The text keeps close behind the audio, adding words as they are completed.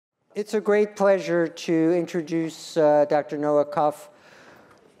It's a great pleasure to introduce Dr. Noah Cuff,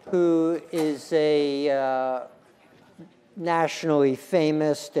 who is a nationally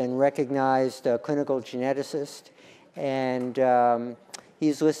famous and recognized clinical geneticist. And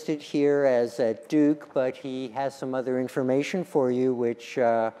he's listed here as at Duke, but he has some other information for you, which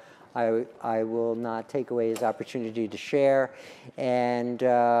I will not take away his opportunity to share, and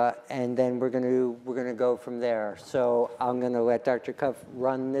then we're going to go from there. So I'm going to let Dr. Cuff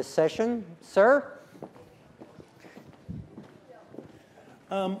run this session, sir.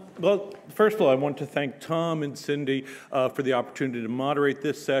 Well, first of all, I want to thank Tom and Cindy for the opportunity to moderate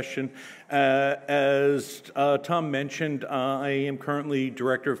this session. As Tom mentioned, I am currently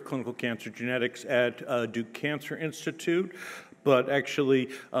Director of Clinical Cancer Genetics at Duke Cancer Institute. But actually,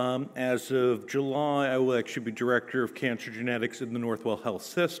 as of July, I will actually be Director of Cancer Genetics in the Northwell Health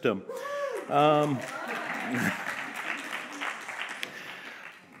System.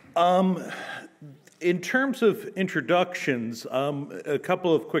 In terms of introductions, a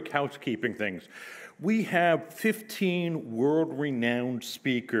couple of quick housekeeping things. We have 15 world-renowned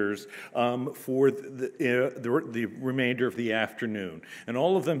speakers for the remainder of the afternoon, and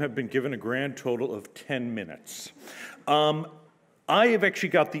all of them have been given a grand total of 10 minutes. I have actually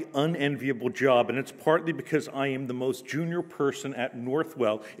got the unenviable job, and it's partly because I am the most junior person at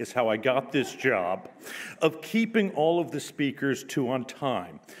Northwell, is how I got this job, of keeping all of the speakers to on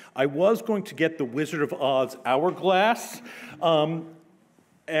time. I was going to get the Wizard of Oz hourglass,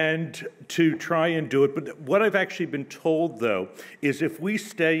 and to try and do it. But what I've actually been told, though, is if we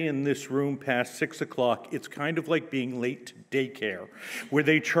stay in this room past 6 o'clock, it's kind of like being late to daycare, where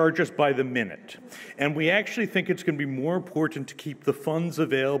they charge us by the minute. And we actually think it's going to be more important to keep the funds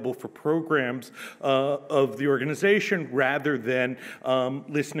available for programs of the organization rather than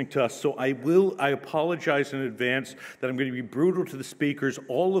listening to us. So I apologize in advance that I'm going to be brutal to the speakers,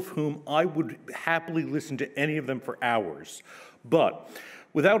 all of whom I would happily listen to any of them for hours. But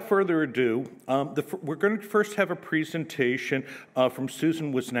without further ado, we're going to first have a presentation from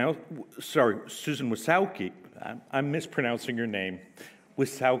Susan Wysoki. I'm mispronouncing your name,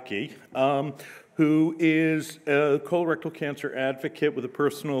 Wysoki, who is a colorectal cancer advocate with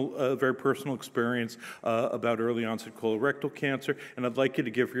a very personal experience about early onset colorectal cancer, and I'd like you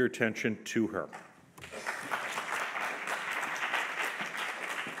to give your attention to her.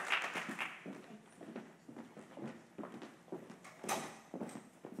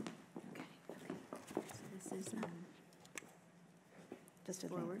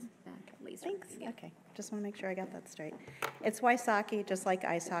 Forward, back, laser. Thanks. Okay, just want to make sure I got that straight. It's Wysoki, just like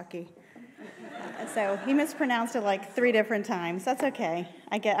ice hockey. So he mispronounced it like 3 different times. That's okay.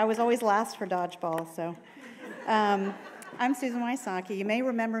 I was always last for dodgeball. So I'm Susan Wysoki. You may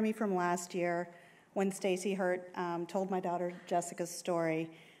remember me from last year when Stacy Hurt told my daughter Jessica's story.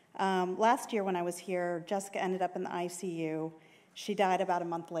 Last year when I was here, Jessica ended up in the ICU. She died about a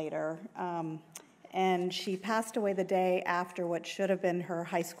month later. And she passed away the day after what should have been her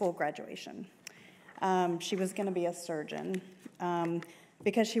high school graduation. She was going to be a surgeon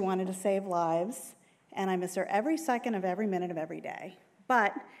because she wanted to save lives, and I miss her every second of every minute of every day.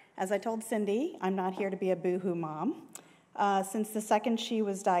 But as I told Cindy, I'm not here to be a boo-hoo mom. Since the second she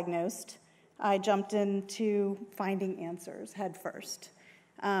was diagnosed, I jumped into finding answers head first.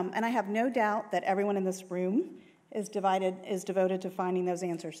 And I have no doubt that everyone in this room is devoted to finding those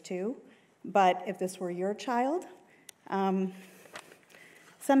answers too. But if this were your child,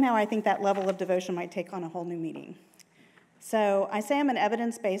 somehow I think that level of devotion might take on a whole new meaning. So I say I'm an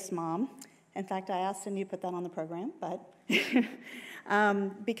evidence-based mom. In fact, I asked Cindy to put that on the program, but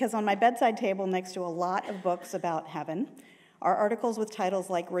because on my bedside table next to a lot of books about heaven are articles with titles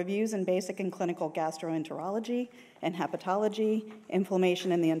like Reviews in Basic and Clinical Gastroenterology and Hepatology,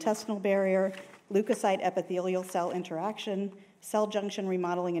 Inflammation in the Intestinal Barrier, Leukocyte Epithelial Cell Interaction, Cell junction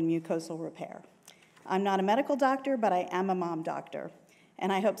remodeling and mucosal repair. I'm not a medical doctor, but I am a mom doctor,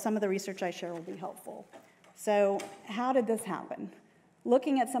 and I hope some of the research I share will be helpful. So how did this happen?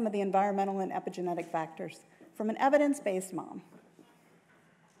 Looking at some of the environmental and epigenetic factors from an evidence-based mom.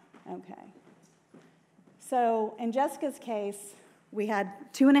 Okay. So in Jessica's case, we had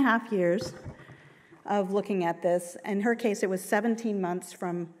 2.5 years of looking at this. In her case, it was 17 months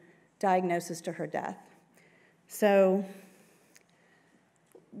from diagnosis to her death. So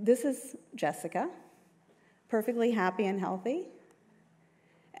this is Jessica, perfectly happy and healthy.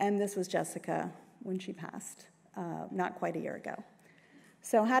 And this was Jessica when she passed, not quite a year ago.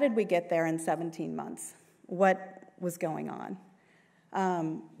 So how did we get there in 17 months? What was going on?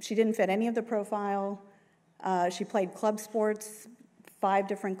 She didn't fit any of the profile. She played club sports, 5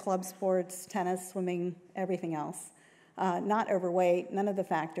 different club sports, tennis, swimming, everything else. not overweight, none of the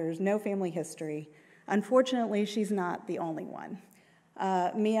factors, no family history. Unfortunately, she's not the only one.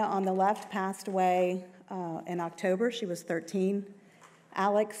 Mia on the left passed away in October. She was 13.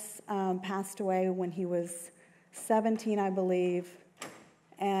 Alex passed away when he was 17, I believe.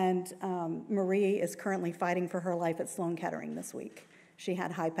 And Marie is currently fighting for her life at Sloan Kettering this week. She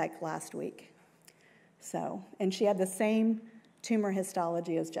had HIPEC last week. So, and she had the same tumor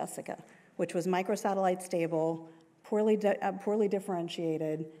histology as Jessica, which was microsatellite stable, poorly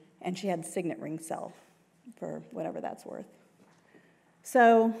differentiated, and she had signet ring cell, for whatever that's worth.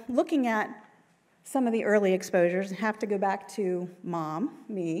 So looking at some of the early exposures, I have to go back to mom,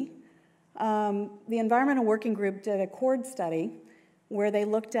 me. The Environmental Working Group did a cord study where they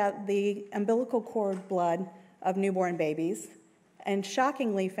looked at the umbilical cord blood of newborn babies and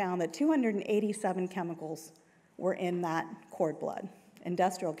shockingly found that 287 chemicals were in that cord blood,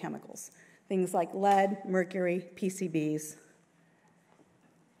 industrial chemicals, things like lead, mercury, PCBs.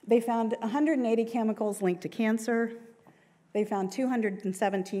 They found 180 chemicals linked to cancer. They found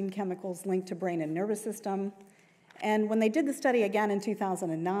 217 chemicals linked to brain and nervous system. And when they did the study again in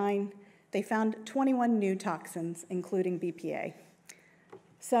 2009, they found 21 new toxins, including BPA.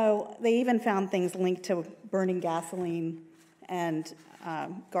 So they even found things linked to burning gasoline and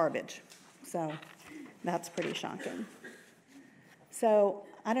garbage. So that's pretty shocking. So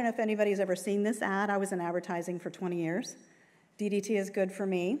I don't know if anybody's ever seen this ad. I was in advertising for 20 years. DDT is good for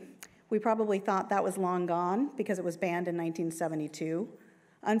me. We probably thought that was long gone because it was banned in 1972.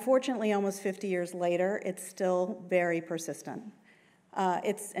 Unfortunately, almost 50 years later, it's still very persistent.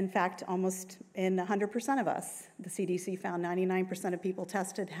 It's, in fact, almost in 100% of us. The CDC found 99% of people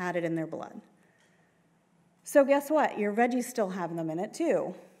tested had it in their blood. So guess what? Your veggies still have them in it,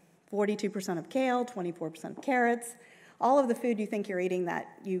 too. 42% of kale, 24% of carrots. All of the food you think you're eating that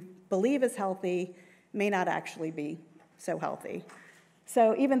you believe is healthy may not actually be so healthy.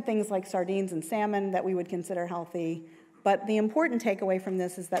 So even things like sardines and salmon that we would consider healthy. But the important takeaway from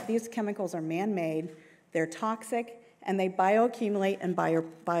this is that these chemicals are man-made, they're toxic, and they bioaccumulate and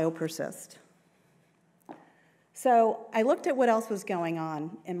biopersist. So I looked at what else was going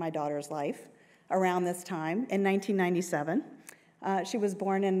on in my daughter's life around this time in 1997. She was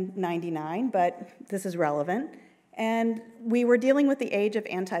born in 99, but this is relevant. And we were dealing with the age of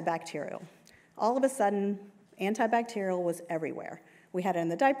antibacterial. All of a sudden, antibacterial was everywhere. We had it in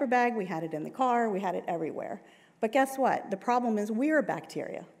the diaper bag, we had it in the car, we had it everywhere. But guess what? The problem is we're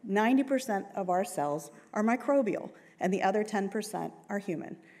bacteria. 90% of our cells are microbial, and the other 10% are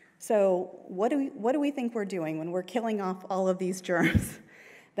human. So what do we think we're doing when we're killing off all of these germs?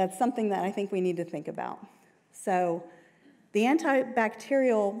 That's something that I think we need to think about. So the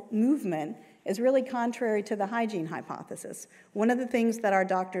antibacterial movement is really contrary to the hygiene hypothesis. One of the things that our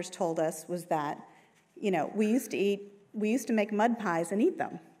doctors told us was that, you know, we used to make mud pies and eat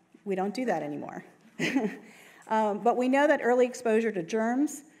them. We don't do that anymore. But we know that early exposure to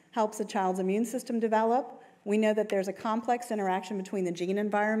germs helps a child's immune system develop. We know that there's a complex interaction between the gene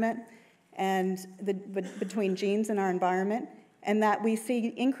environment and between genes in our environment, and that we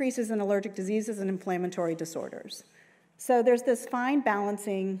see increases in allergic diseases and inflammatory disorders. So there's this fine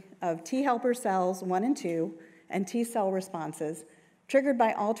balancing of T helper cells 1 and 2 and T cell responses triggered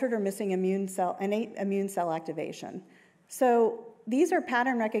by altered or missing innate immune cell activation. So these are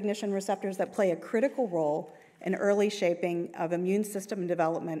pattern recognition receptors that play a critical role in early shaping of immune system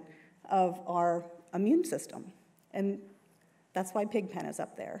development of our immune system. And that's why Pigpen is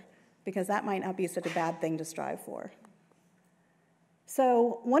up there, because that might not be such a bad thing to strive for.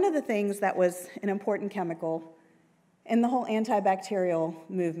 So one of the things that was an important chemical in the whole antibacterial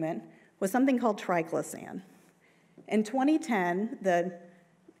movement was something called triclosan. In 2010, the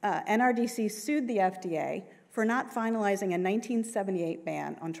NRDC sued the FDA for not finalizing a 1978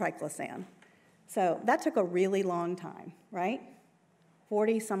 ban on triclosan. So that took a really long time, right?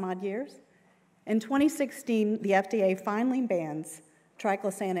 40 some odd years. In 2016, the FDA finally bans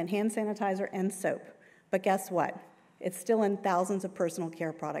triclosan in hand sanitizer and soap. But guess what? It's still in thousands of personal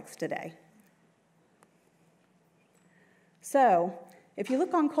care products today. So if you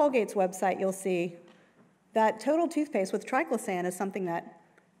look on Colgate's website, you'll see that Total toothpaste with triclosan is something that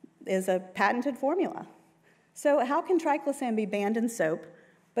is a patented formula. So how can triclosan be banned in soap,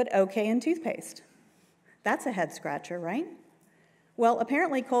 but okay in toothpaste? That's a head scratcher, right? Well,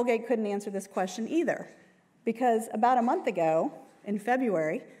 apparently Colgate couldn't answer this question either, because about a month ago, in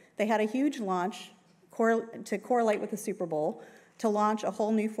February, they had a huge launch to correlate with the Super Bowl to launch a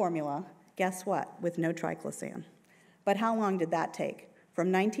whole new formula, guess what, with no triclosan. But how long did that take?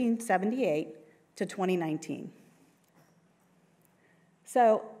 From 1978 to 2019.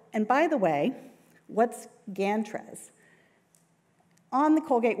 So, and by the way, what's Gantrez? On the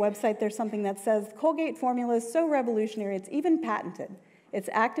Colgate website, there's something that says, Colgate formula is so revolutionary, it's even patented. Its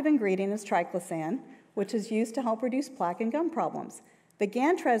active ingredient is triclosan, which is used to help reduce plaque and gum problems. The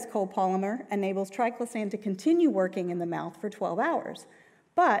Gantrez copolymer enables triclosan to continue working in the mouth for 12 hours.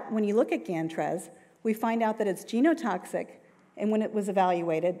 But when you look at Gantrez, we find out that it's genotoxic, and when it was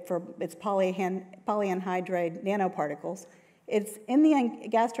evaluated for its polyanhydride nanoparticles, it's in the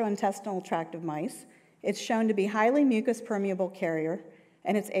gastrointestinal tract of mice. It's shown to be highly mucus-permeable carrier,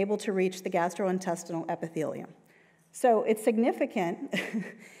 and it's able to reach the gastrointestinal epithelium. So it's significant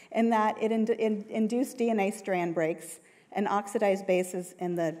in that it induced DNA strand breaks and oxidized bases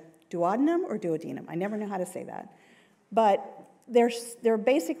in the duodenum or duodenum. I never know how to say that. But they're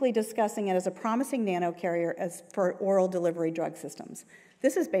basically discussing it as a promising nanocarrier for oral delivery drug systems.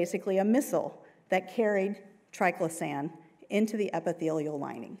 This is basically a missile that carried triclosan into the epithelial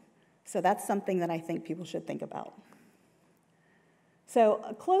lining. So that's something that I think people should think about. So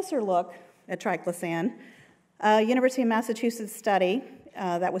a closer look at triclosan, a University of Massachusetts study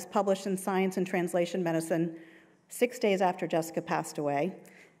that was published in Science and Translation Medicine 6 days after Jessica passed away,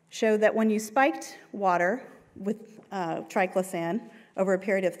 showed that when you spiked water with triclosan over a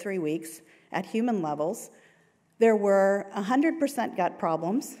period of 3 weeks at human levels, there were 100% gut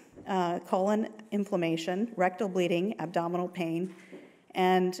problems, colon inflammation, rectal bleeding, abdominal pain,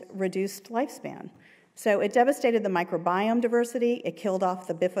 and reduced lifespan. So it devastated the microbiome diversity, it killed off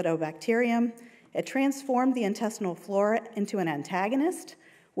the bifidobacterium, it transformed the intestinal flora into an antagonist,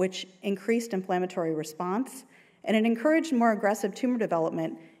 which increased inflammatory response, and it encouraged more aggressive tumor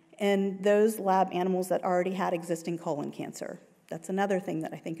development in those lab animals that already had existing colon cancer. That's another thing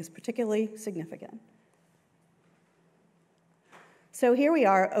that I think is particularly significant. So here we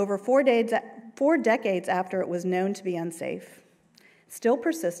are, over 4 decades after it was known to be unsafe. Still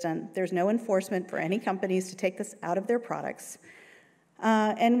persistent. There's no enforcement for any companies to take this out of their products.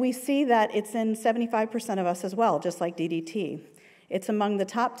 And we see that it's in 75% of us as well, just like DDT. It's among the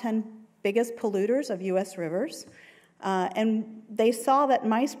top 10 biggest polluters of US rivers. And they saw that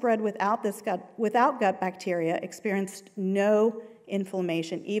mice bred without gut bacteria experienced no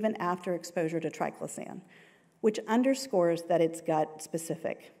inflammation even after exposure to triclosan, which underscores that it's gut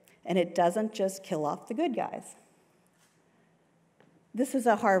specific. And it doesn't just kill off the good guys. This is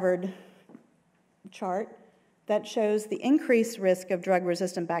a Harvard chart that shows the increased risk of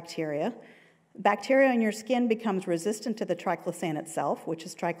drug-resistant bacteria. Bacteria in your skin becomes resistant to the triclosan itself, which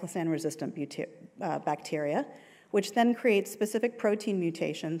is triclosan-resistant bacteria, which then creates specific protein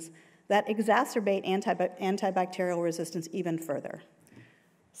mutations that exacerbate antibacterial resistance even further.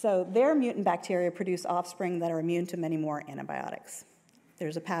 So their mutant bacteria produce offspring that are immune to many more antibiotics.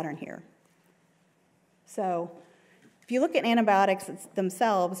 There's a pattern here. So if you look at antibiotics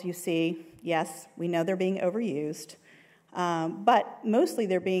themselves, you see, yes, we know they're being overused, but mostly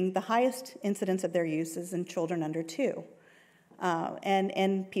they're being, the highest incidence of their use is in children under 2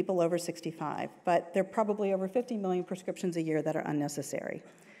 and people over 65. But there are probably over 50 million prescriptions a year that are unnecessary.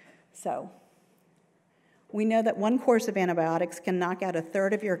 So we know that 1 course of antibiotics can knock out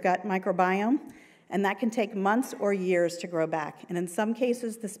 1/3 of your gut microbiome, and that can take months or years to grow back. And in some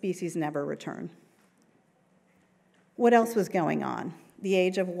cases, the species never return. What else was going on? The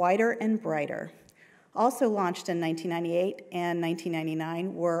age of whiter and brighter. Also launched in 1998 and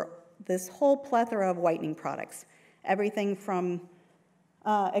 1999 were this whole plethora of whitening products. Everything from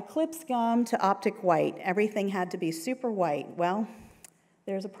Eclipse gum to Optic White. Everything had to be super white. Well,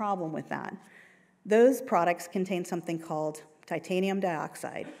 there's a problem with that. Those products contain something called titanium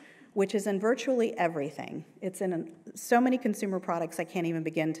dioxide, which is in virtually everything. It's in so many consumer products I can't even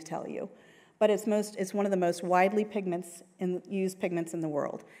begin to tell you. But it's one of the most widely used pigments in the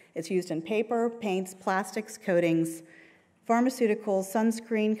world. It's used in paper, paints, plastics, coatings, pharmaceuticals,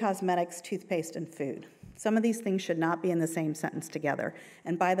 sunscreen, cosmetics, toothpaste, and food. Some of these things should not be in the same sentence together.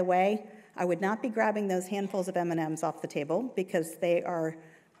 And by the way, I would not be grabbing those handfuls of M&Ms off the table because they are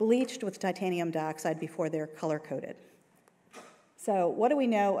bleached with titanium dioxide before they're color-coded. So what do we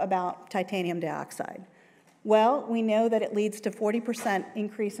know about titanium dioxide? Well, we know that it leads to 40%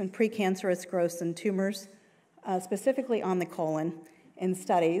 increase in precancerous growths in tumors, specifically on the colon, in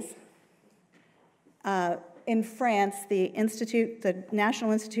studies. In France, the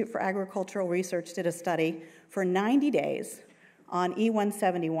National Institute for Agricultural Research did a study for 90 days on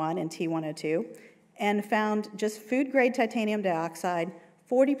E171 and T102 and found just food-grade titanium dioxide,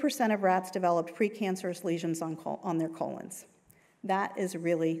 40% of rats developed precancerous lesions on their colons. That is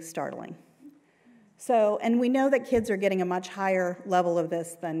really startling. So, and we know that kids are getting a much higher level of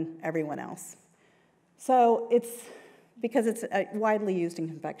this than everyone else. So because it's widely used in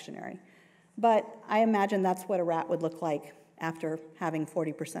confectionery. But I imagine that's what a rat would look like after having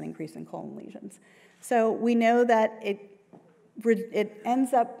 40% increase in colon lesions. So we know that it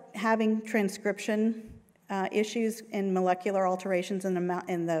ends up having transcription issues in molecular alterations in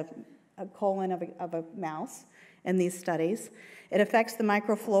the colon of a mouse in these studies. It affects the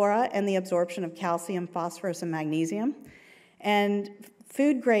microflora and the absorption of calcium, phosphorus, and magnesium. And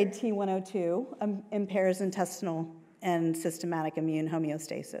food-grade T102 impairs intestinal and systematic immune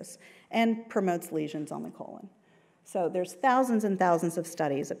homeostasis and promotes lesions on the colon. So there's thousands and thousands of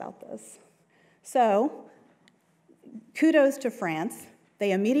studies about this. So kudos to France.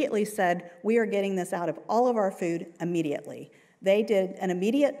 They immediately said, we are getting this out of all of our food immediately. They did an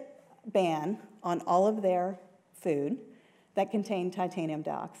immediate ban on all of their food that contained titanium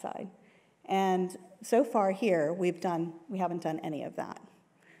dioxide. And so far here, we haven't done any of that.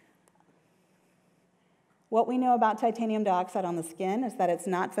 What we know about titanium dioxide on the skin is that it's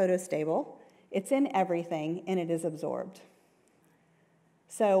not photostable, it's in everything, and it is absorbed.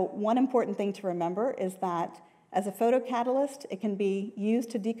 So one important thing to remember is that as a photocatalyst, it can be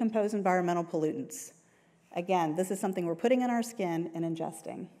used to decompose environmental pollutants. Again, this is something we're putting in our skin and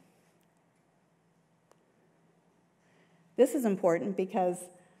ingesting. This is important because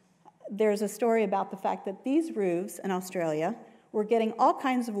there's a story about the fact that these roofs in Australia were getting all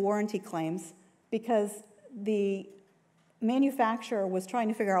kinds of warranty claims because the manufacturer was trying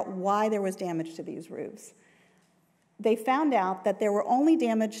to figure out why there was damage to these roofs. They found out that there was only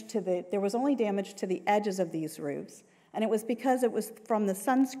damage to the edges of these roofs, and it was because it was from the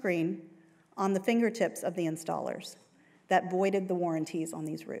sunscreen on the fingertips of the installers that voided the warranties on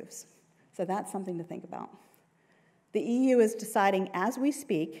these roofs. So that's something to think about. The EU is deciding as we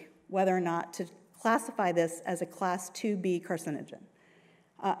speak whether or not to classify this as a Class 2B carcinogen.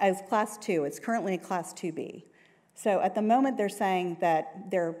 As Class 2, it's currently a Class 2B. So at the moment they're saying that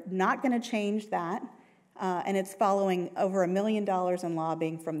they're not going to change that, and it's following over $1 million in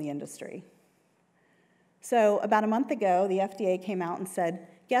lobbying from the industry. So about a month ago, the FDA came out and said,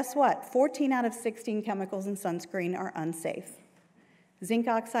 guess what? 14 out of 16 chemicals in sunscreen are unsafe. Zinc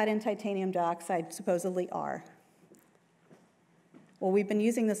oxide and titanium dioxide supposedly are. Well, we've been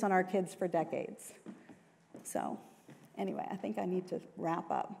using this on our kids for decades. So anyway, I think I need to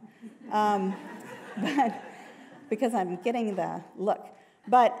wrap up. Because I'm getting the look.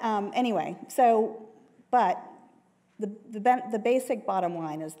 But anyway, but the basic bottom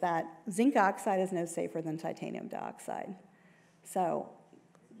line is that zinc oxide is no safer than titanium dioxide. So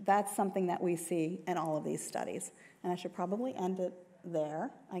that's something that we see in all of these studies. And I should probably end it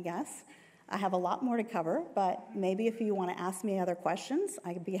there, I guess. I have a lot more to cover, but maybe if you want to ask me other questions,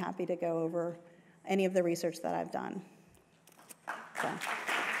 I'd be happy to go over any of the research that I've done. So.